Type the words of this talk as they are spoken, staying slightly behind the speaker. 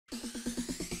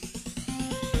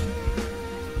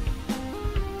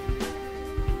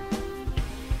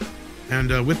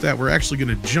And with that, we're actually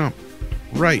going to jump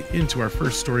right into our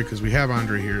first story because we have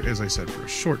Andre here, as I said, for a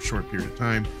short period of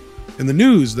time. And the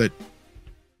news that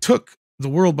took the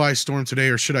world by storm today,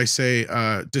 or should I say,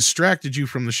 distracted you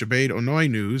from the Shabade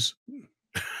Onoi news.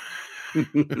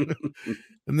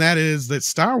 And that is that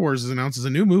Star Wars announces a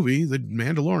new movie, The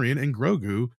Mandalorian and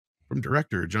Grogu, from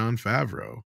director Jon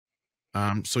Favreau.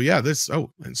 So yeah, and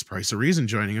it's Price of Reason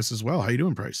joining us as well. How you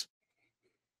doing, Price?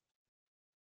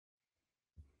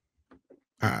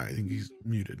 I think he's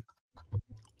muted.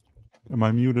 Am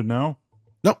I muted now?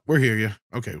 Nope, we're here. Yeah.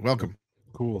 Okay, welcome.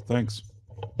 Cool, thanks.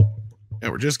 Yeah,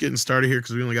 we're just getting started here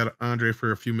because we only got Andre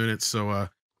for a few minutes. So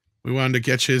we wanted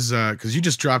to catch his because you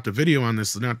just dropped a video on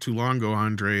this not too long ago,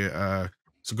 Andre.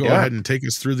 So go ahead and take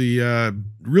us through the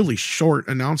really short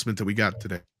announcement that we got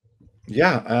today.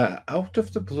 Yeah, out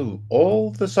of the blue, all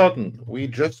of a sudden, we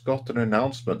just got an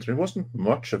announcement. It wasn't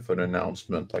much of an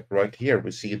announcement. Like right here,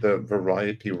 we see the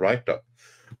Variety write-up.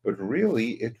 But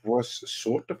really, it was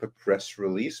sort of a press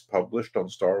release published on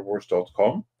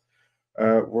StarWars.com,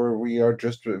 where we are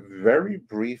just very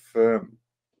brief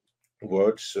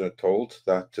words told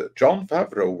that Jon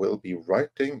Favreau will be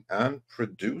writing and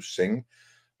producing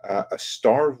a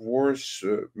Star Wars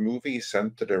movie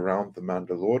centered around The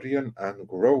Mandalorian and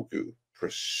Grogu,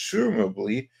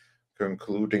 presumably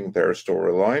concluding their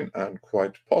storyline, and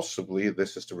quite possibly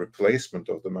this is the replacement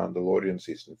of The Mandalorian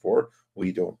Season 4.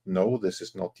 We don't know, this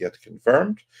is not yet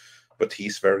confirmed, but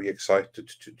he's very excited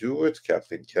to do it.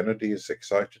 Kathleen Kennedy is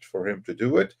excited for him to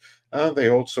do it, and they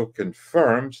also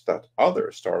confirmed that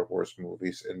other Star Wars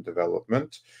movies in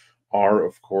development are,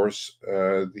 of course,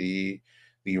 the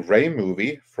Rey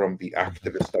movie from the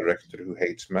activist director who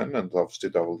hates men and loves the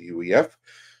WEF,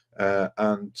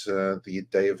 and the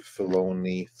Dave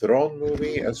Filoni Thrawn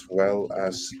movie, as well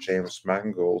as James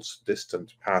Mangold's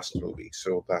Distant Past movie,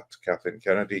 so that Kathleen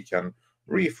Kennedy can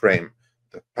reframe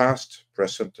the past,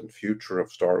 present, and future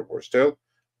of Star Wars still.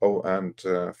 Oh, and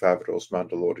Favreau's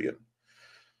Mandalorian.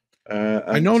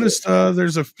 I noticed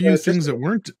there's a few things that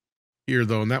weren't here,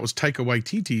 though, and that was Taika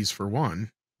Waititi's for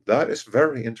one. That is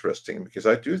very interesting because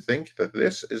I do think that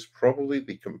this is probably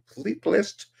the complete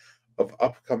list of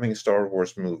upcoming Star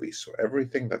Wars movies. So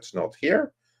everything that's not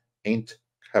here ain't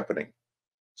happening.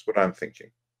 That's what I'm thinking,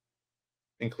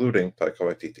 including Taika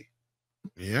Waititi.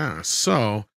 Yeah.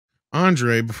 So,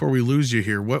 Andre, before we lose you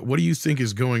here, what do you think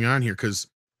is going on here? Because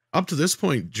up to this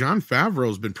point, Jon Favreau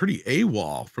has been pretty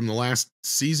AWOL from the last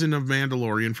season of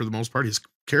Mandalorian. For the most part, his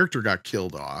character got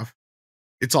killed off.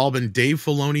 It's all been Dave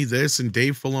Filoni this and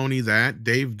Dave Filoni that.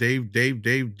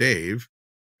 Dave,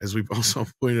 as we've also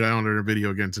pointed out in our video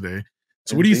again today.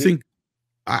 So what do you think?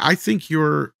 I think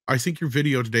your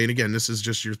video today, and again, this is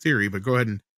just your theory, but go ahead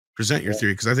and present your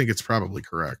theory because I think it's probably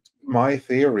correct. My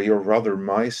theory, or rather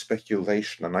my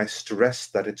speculation, and I stress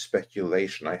that it's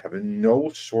speculation. I have no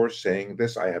source saying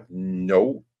this. I have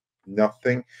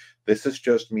nothing. This is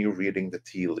just me reading the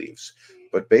tea leaves.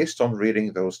 But based on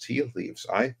reading those tea leaves,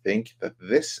 I think that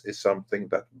this is something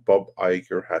that Bob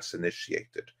Iger has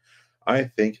initiated. I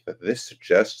think that this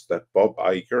suggests that Bob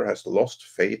Iger has lost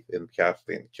faith in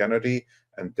Kathleen Kennedy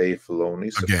and Dave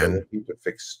Filoni's ability to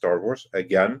fix Star Wars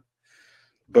again.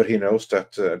 But he knows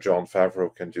that Jon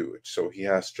Favreau can do it. So he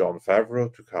has Jon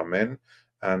Favreau to come in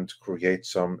and create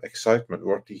some excitement.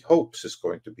 What he hopes is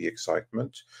going to be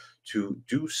excitement to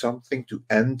do something to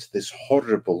end this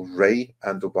horrible Rey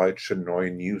and Obaid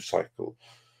Chinoy news cycle.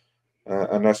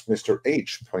 And as Mr.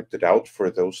 H pointed out, for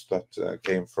those that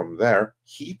came from there,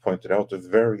 he pointed out a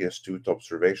very astute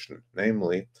observation,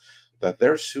 namely that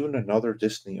there's soon another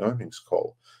Disney earnings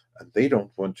call, and they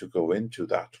don't want to go into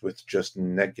that with just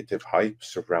negative hype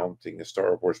surrounding a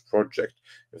Star Wars project.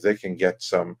 If they can get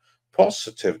some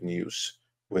positive news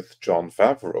with Jon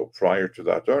Favreau prior to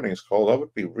that earnings call, that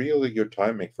would be really good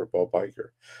timing for Bob Iger.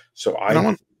 So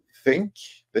I think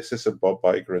this is a Bob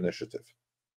Iger initiative.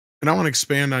 And I want to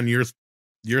expand on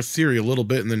your theory a little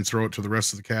bit and then throw it to the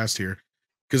rest of the cast here,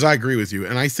 because I agree with you.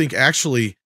 And I think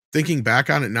actually thinking back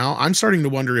on it now, I'm starting to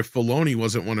wonder if Filoni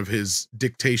wasn't one of his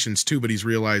dictations too, but he's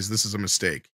realized this is a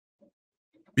mistake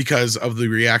because of the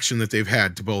reaction that they've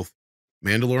had to both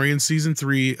Mandalorian Season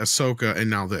 3, Ahsoka, and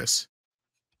now this.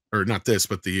 Or not this,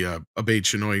 but the Obaid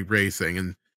Chinoy Rey thing.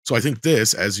 And so I think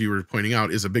this, as you were pointing out,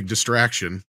 is a big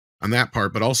distraction on that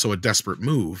part, but also a desperate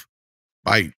move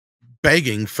by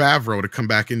begging Favreau to come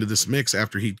back into this mix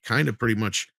after he kind of pretty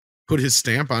much put his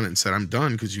stamp on it and said, I'm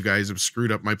done because you guys have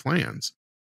screwed up my plans.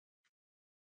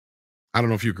 I don't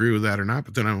know if you agree with that or not,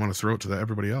 but then I want to throw it to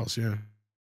everybody else. Yeah.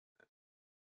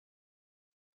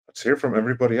 Let's hear from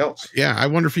everybody else. Yeah, I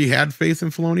wonder if he had faith in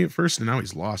Filoni at first, and now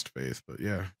he's lost faith. But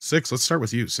yeah, Six, let's start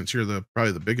with you, since you're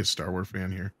probably the biggest Star Wars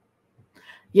fan here.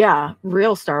 Yeah,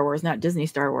 real Star Wars, not Disney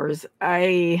Star Wars.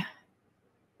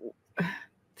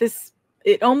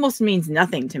 It almost means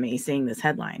nothing to me seeing this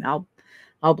headline.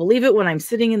 I'll believe it when I'm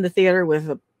sitting in the theater with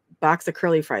a box of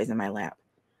curly fries in my lap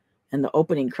and the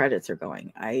opening credits are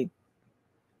going. I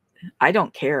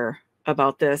don't care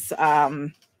about this.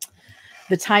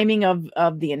 The timing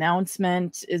of the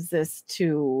announcement, is this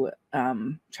to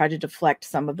try to deflect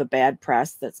some of the bad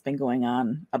press that's been going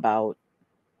on about,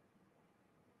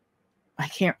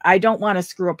 I don't want to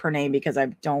screw up her name because I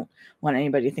don't want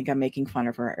anybody to think I'm making fun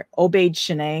of her. Obaid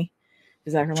Chinoy.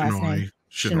 Is that her last name?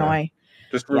 Chinoy.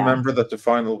 Just remember that the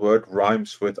final word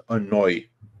rhymes with annoy.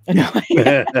 Annoy.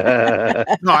 No,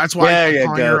 that's why There I'm you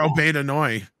calling her go. Obaid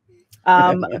Annoy.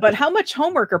 But how much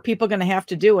homework are people going to have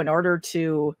to do in order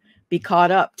to be caught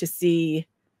up to see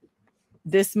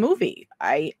this movie?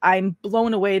 I'm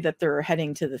blown away that they're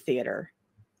heading to the theater.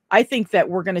 I think that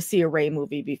we're going to see a Rey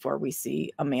movie before we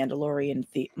see a Mandalorian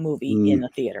movie in the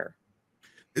theater.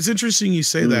 It's interesting you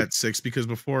say that, Six, because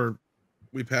before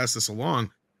we pass this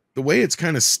along, the way it's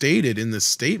kind of stated in this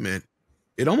statement,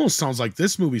 it almost sounds like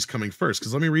this movie's coming first.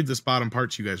 Because let me read this bottom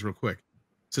part to you guys real quick.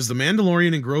 It says the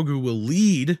Mandalorian and Grogu will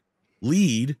lead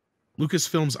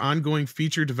Lucasfilm's ongoing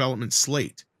feature development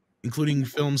slate, including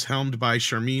films helmed by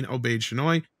Sharmeen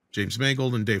Obaid-Chinoy, James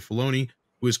Mangold, and Dave Filoni,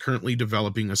 who is currently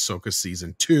developing Ahsoka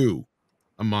Season 2,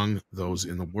 among those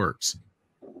in the works.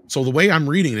 So the way I'm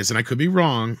reading this, and I could be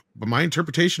wrong, but my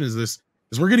interpretation is this,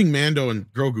 is we're getting Mando and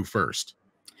Grogu first.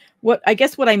 What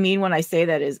I mean when I say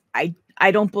that is I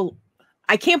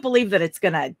can't believe that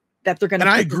they're gonna. And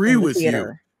I agree with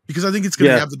you, because I think it's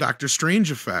gonna have the Doctor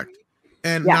Strange effect.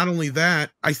 And not only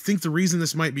that, I think the reason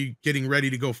this might be getting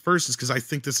ready to go first is because I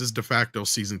think this is de facto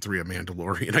season 3 of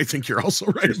Mandalorian. I think you're also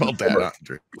right about that,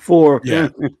 Andre. 4. Yeah.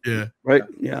 Right.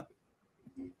 Yeah.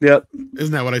 Yep.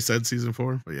 Isn't that what I said? Season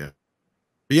 4? But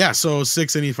yeah. So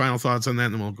 6, any final thoughts on that?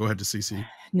 And then we'll go ahead to CC.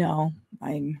 No,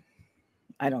 I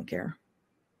don't care.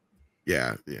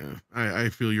 Yeah. I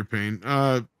feel your pain.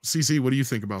 CC, what do you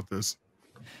think about this?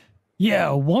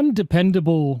 Yeah, one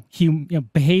dependable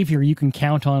behavior you can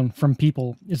count on from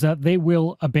people is that they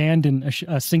will abandon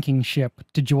a sinking ship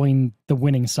to join the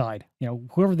winning side.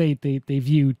 Whoever they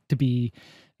view to be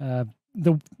the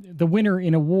winner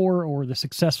in a war or the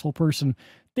successful person,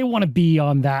 they want to be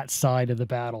on that side of the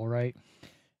battle, right?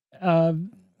 That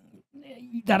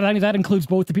includes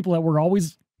both the people that were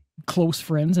always close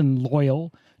friends and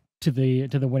loyal to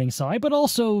the winning side, but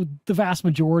also the vast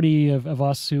majority of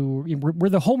us who we're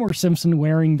the Homer Simpson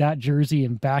wearing that jersey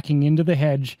and backing into the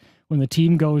hedge when the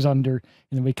team goes under,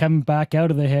 and then we come back out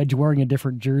of the hedge wearing a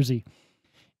different jersey.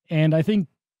 And I think,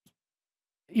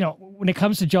 when it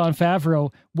comes to Jon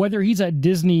Favreau, whether he's at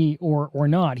Disney or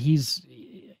not, he's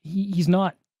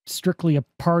not strictly a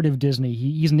part of Disney.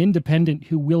 He's an independent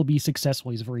who will be successful.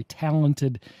 He's a very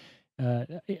talented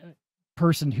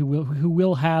person who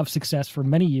will have success for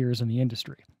many years in the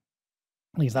industry.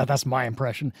 At least that's my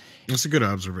impression. That's a good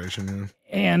observation.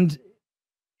 Yeah. And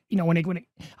when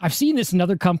I've seen this in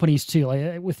other companies too.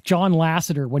 With John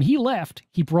Lasseter, when he left,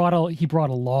 he brought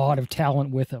a lot of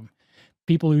talent with him.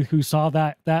 People who saw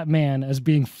that man as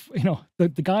being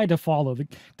the guy to follow.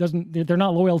 They're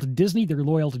not loyal to Disney. They're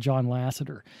loyal to John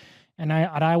Lasseter. And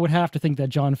I would have to think that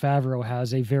Jon Favreau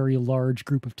has a very large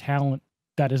group of talent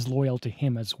that is loyal to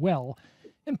him as well,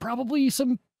 and probably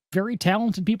some very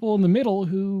talented people in the middle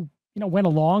who went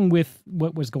along with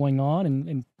what was going on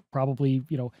and probably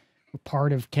were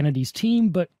part of Kennedy's team.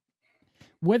 But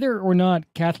whether or not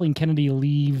Kathleen Kennedy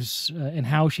leaves and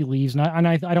how she leaves, and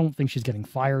I don't think she's getting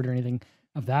fired or anything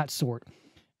of that sort,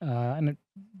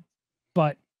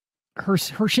 but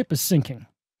her ship is sinking,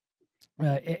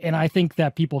 and I think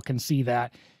that people can see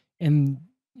that, and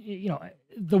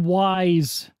the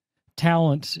wise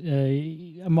talent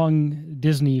among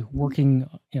Disney working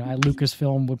at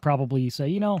Lucasfilm would probably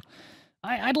say,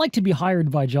 I'd like to be hired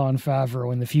by Jon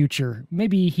Favreau in the future.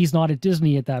 Maybe he's not at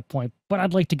Disney at that point, but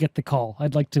I'd like to get the call.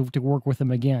 I'd like to work with him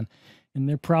again. And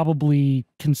they're probably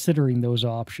considering those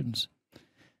options.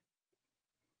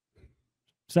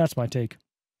 So that's my take.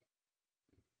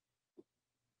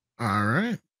 All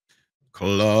right.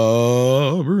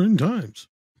 Clobbering times.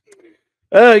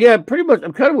 Yeah, pretty much.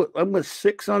 I'm with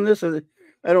 6 on this. I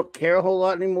don't care a whole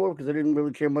lot anymore because I didn't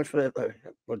really care much for that. I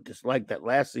disliked that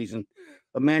last season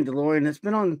of Mandalorian. It's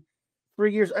been on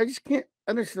 3 years. I just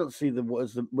don't see the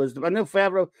wisdom. I know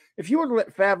Favreau. If you were to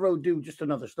let Favreau do just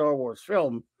another Star Wars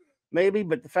film, maybe.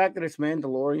 But the fact that it's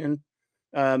Mandalorian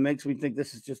makes me think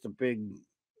this is just a big,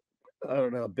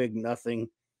 big nothing.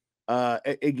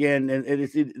 Again, and it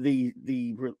is the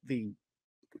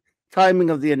timing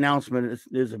of the announcement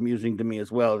is amusing to me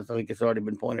as well. I think it's already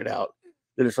been pointed out.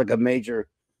 that it's like a major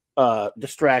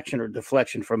distraction or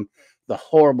deflection from the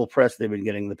horrible press they've been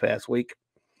getting the past week.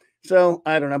 So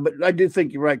I don't know, but I do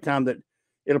think you're right, Tom, that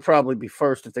it'll probably be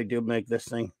first if they do make this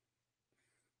thing.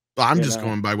 Well, I'm just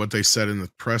going by what they said in the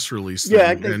press release. Yeah,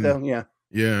 I think so. Yeah.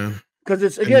 Yeah. Because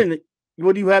it's, again,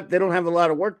 what do you have? They don't have a lot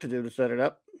of work to do to set it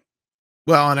up.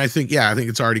 Well, and I think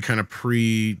it's already kind of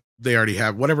they already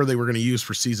have whatever they were going to use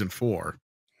for season 4.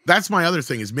 That's my other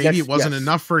thing is maybe it wasn't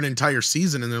enough for an entire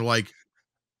season. And they're like,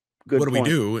 what do we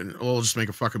do? And we'll just make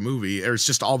a fucking movie. Or it's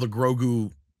just all the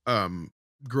Grogu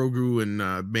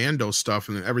and Mando stuff.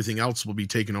 And then everything else will be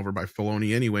taken over by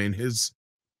Filoni anyway. And his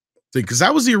thing, because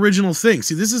that was the original thing.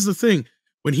 See, this is the thing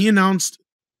when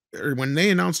they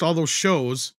announced all those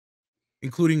shows,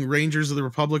 including Rangers of the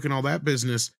Republic and all that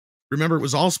business. Remember, it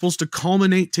was all supposed to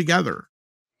culminate together,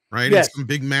 right? Yes. It's some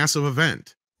big massive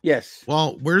event. Yes.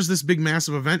 Well, where's this big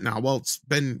massive event now? Well, it's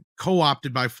been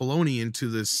co-opted by Filoni into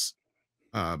this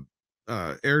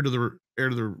heir to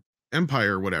the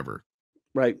Empire or whatever.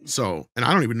 Right. So, and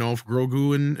I don't even know if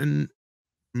Grogu and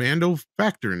Mando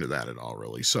factor into that at all,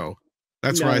 really. So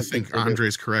that's why I think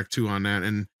Andre's correct too on that.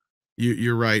 And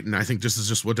you're right. And I think this is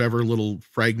just whatever little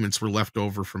fragments were left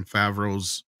over from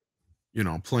Favreau's,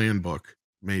 plan book,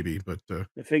 maybe. But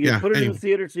I figure put it in the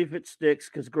theater, see if it sticks,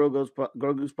 because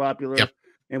Grogu's popular,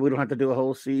 and we don't have to do a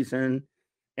whole season.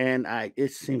 And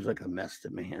it seems like a mess to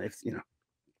me. And it's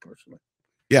personally.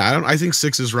 Yeah, I think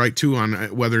 6 is right too on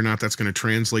whether or not that's going to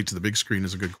translate to the big screen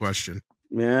is a good question.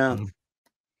 Yeah.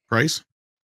 Price?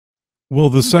 Well,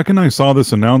 the second I saw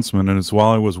this announcement, and it's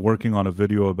while I was working on a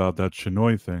video about that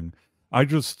Chinoy thing, I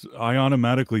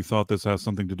automatically thought this has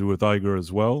something to do with Iger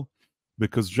as well,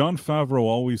 because Jon Favreau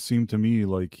always seemed to me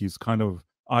like he's kind of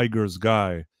Iger's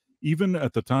guy. Even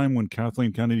at the time when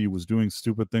Kathleen Kennedy was doing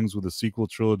stupid things with the sequel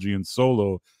trilogy and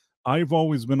Solo, I've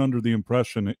always been under the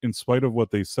impression, in spite of what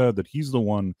they said, that he's the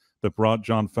one that brought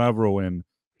Jon Favreau in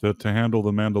to handle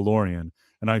The Mandalorian.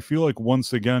 And I feel like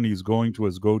once again, he's going to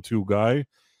his go-to guy.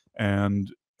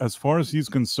 And as far as he's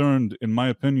concerned, in my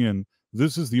opinion,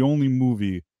 this is the only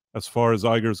movie, as far as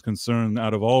Iger's concerned,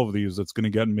 out of all of these that's going to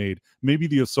get made. Maybe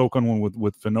the Ahsoka one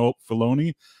with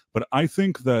Filoni, but I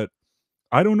think that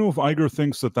I don't know if Iger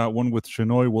thinks that one with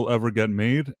Chinoy will ever get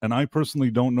made, and I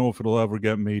personally don't know if it'll ever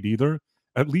get made either.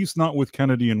 At least not with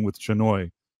Kennedy and with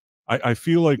Chinoy. I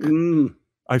feel like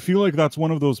that's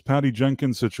one of those Patty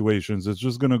Jenkins situations. It's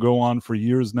just going to go on for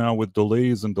years now with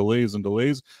delays and delays and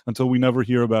delays until we never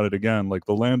hear about it again, like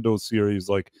the Lando series,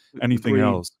 like anything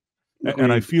else.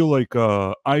 And I feel like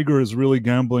Iger is really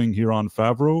gambling here on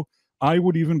Favreau. I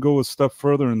would even go a step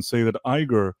further and say that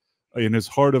Iger, in his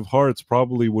heart of hearts,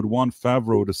 probably would want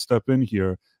Favreau to step in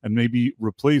here and maybe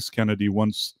replace Kennedy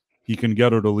once he can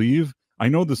get her to leave. I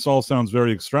know this all sounds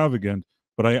very extravagant,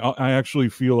 but I actually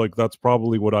feel like that's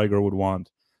probably what Iger would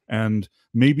want. And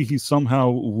maybe he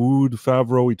somehow wooed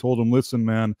Favreau. He told him, listen,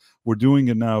 man, we're doing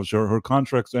it now. Her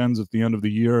contract ends at the end of the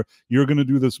year. You're going to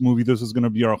do this movie. This is going to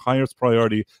be our highest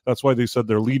priority. That's why they said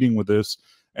they're leading with this.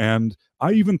 And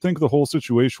I even think the whole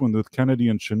situation with Kennedy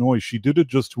and Chinoy, she did it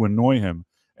just to annoy him.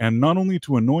 And not only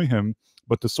to annoy him,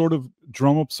 but to sort of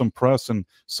drum up some press and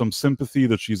some sympathy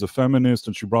that she's a feminist,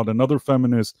 and she brought another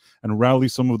feminist and rally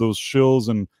some of those shills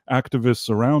and activists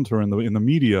around her in the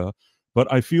media.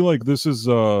 But I feel like this is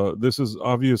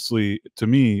obviously, to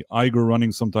me, Iger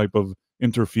running some type of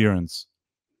interference.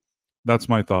 That's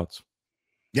my thoughts.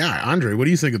 Yeah, Andre, what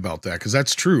do you think about that? Because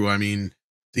that's true. I mean,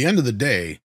 at the end of the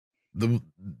day, the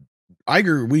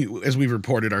Iger, as we've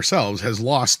reported ourselves, has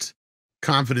lost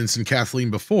confidence in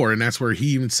Kathleen before, and that's where he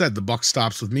even said the buck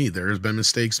stops with me. There has been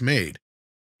mistakes made,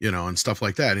 and stuff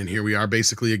like that. And here we are,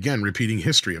 basically again repeating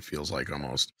history. It feels like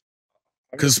almost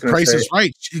because Price is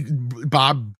right.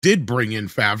 Bob did bring in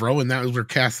Favreau, and that was where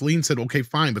Kathleen said, "Okay,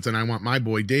 fine, but then I want my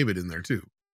boy David in there too."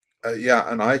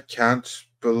 Yeah, and I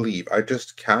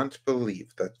just can't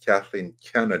believe that Kathleen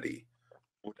Kennedy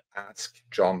would ask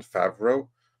Jon Favreau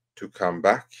to come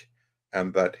back,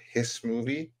 and that his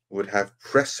movie would have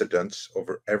precedence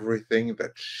over everything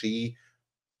that she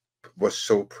was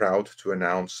so proud to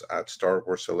announce at Star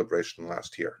Wars Celebration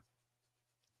last year.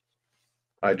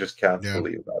 I just can't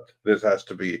believe that. This has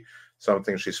to be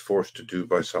something she's forced to do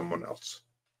by someone else,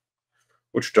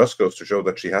 which just goes to show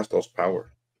that she has lost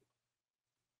power.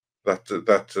 That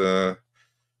the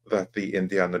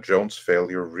Indiana Jones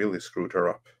failure really screwed her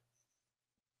up.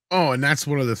 Oh, and that's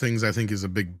one of the things I think is a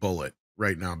big bullet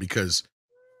right now, because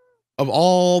of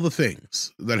all the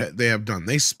things that they have done,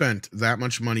 they spent that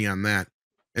much money on that.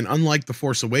 And unlike The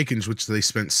Force Awakens, which they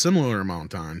spent similar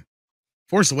amount on,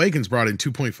 Force Awakens brought in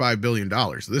 $2.5 billion.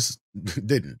 This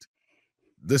didn't.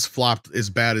 this flopped as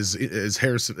bad as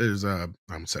Harrison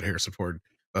I almost said Harrison Ford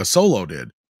Solo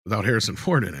did without Harrison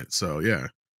Ford in it. So yeah.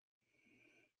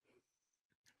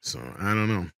 So I don't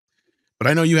know. But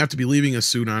I know you have to be leaving us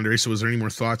soon, Andre. So was there any more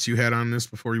thoughts you had on this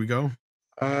before we go?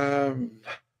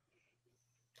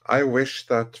 I wish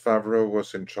that Favreau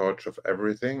was in charge of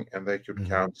everything and they could Mhm.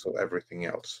 cancel everything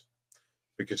else,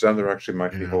 because then there actually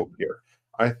might be Yeah. hope here.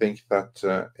 I think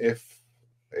that if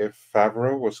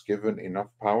Favreau was given enough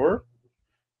power,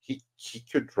 he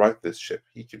could right this ship.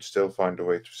 He could still find a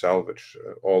way to salvage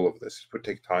all of this. It would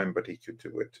take time, but he could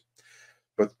do it.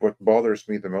 But what bothers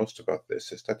me the most about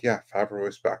this is that, yeah, Favreau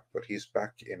is back, but he's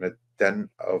back in a den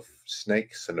of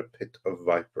snakes and a pit of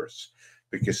vipers.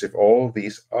 Because if all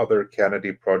these other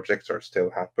Kennedy projects are still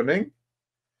happening,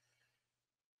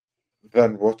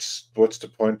 then what's the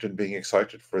point in being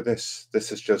excited for this?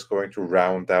 This is just going to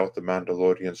round out the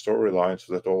Mandalorian storyline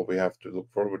so that all we have to look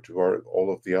forward to are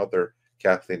all of the other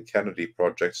Kathleen Kennedy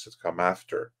projects that come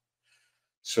after.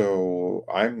 So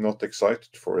I'm not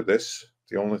excited for this.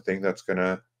 The only thing that's going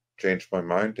to change my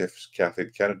mind if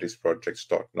Kathleen Kennedy's projects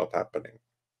start not happening.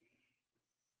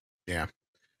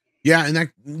 Yeah,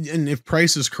 and if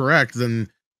Price is correct,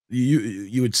 then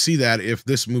you would see that if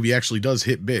this movie actually does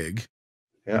hit big,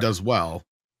 does well,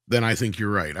 then I think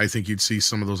you're right. I think you'd see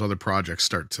some of those other projects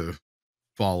start to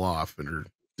fall off or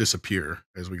disappear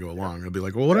as we go along. It'll be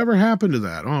like, well, whatever happened to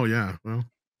that? Oh yeah, well,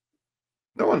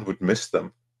 no one would miss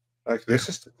them. Like this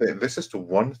is the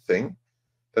one thing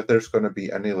that there's going to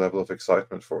be any level of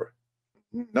excitement for.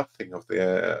 Nothing of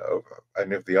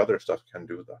any of the other stuff can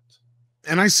do that.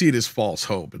 And I see it as false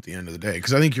hope at the end of the day,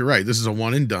 because I think you're right. This is a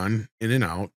one and done, in and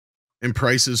out. And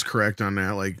Price is correct on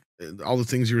that. Like all the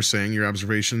things you were saying, your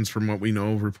observations from what we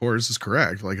know of reports is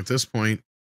correct. Like at this point,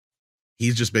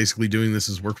 he's just basically doing this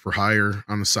as work for hire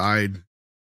on the side.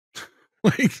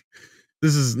 Like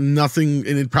this is nothing,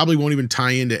 and it probably won't even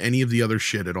tie into any of the other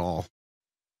shit at all.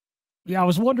 Yeah, I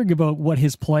was wondering about what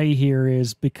his play here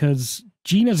is, because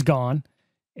Gina's gone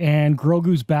and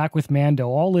Grogu's back with Mando.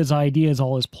 All his ideas,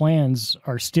 all his plans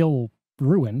are still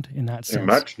ruined in that sense.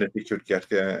 Imagine if he could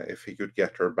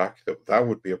get her back. That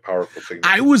would be a powerful thing.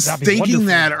 I was thinking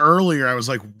that earlier. I was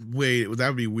like, wait, that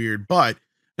would be weird. But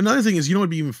another thing is, you know, what'd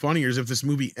be even funnier is if this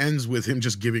movie ends with him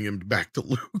just giving him back to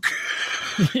Luke,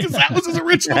 because that was his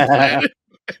original plan.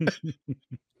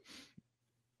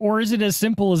 Or is it as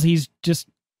simple as he's just,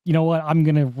 you know what, I'm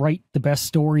going to write the best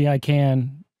story I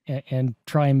can and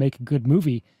try and make a good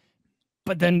movie.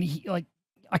 But then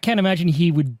I can't imagine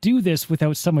he would do this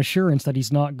without some assurance that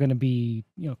he's not going to be,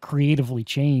 you know, creatively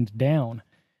chained down.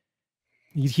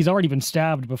 He's already been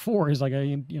stabbed before. He's like,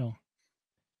 you know,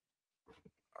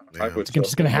 I would it's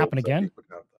just going to happen again.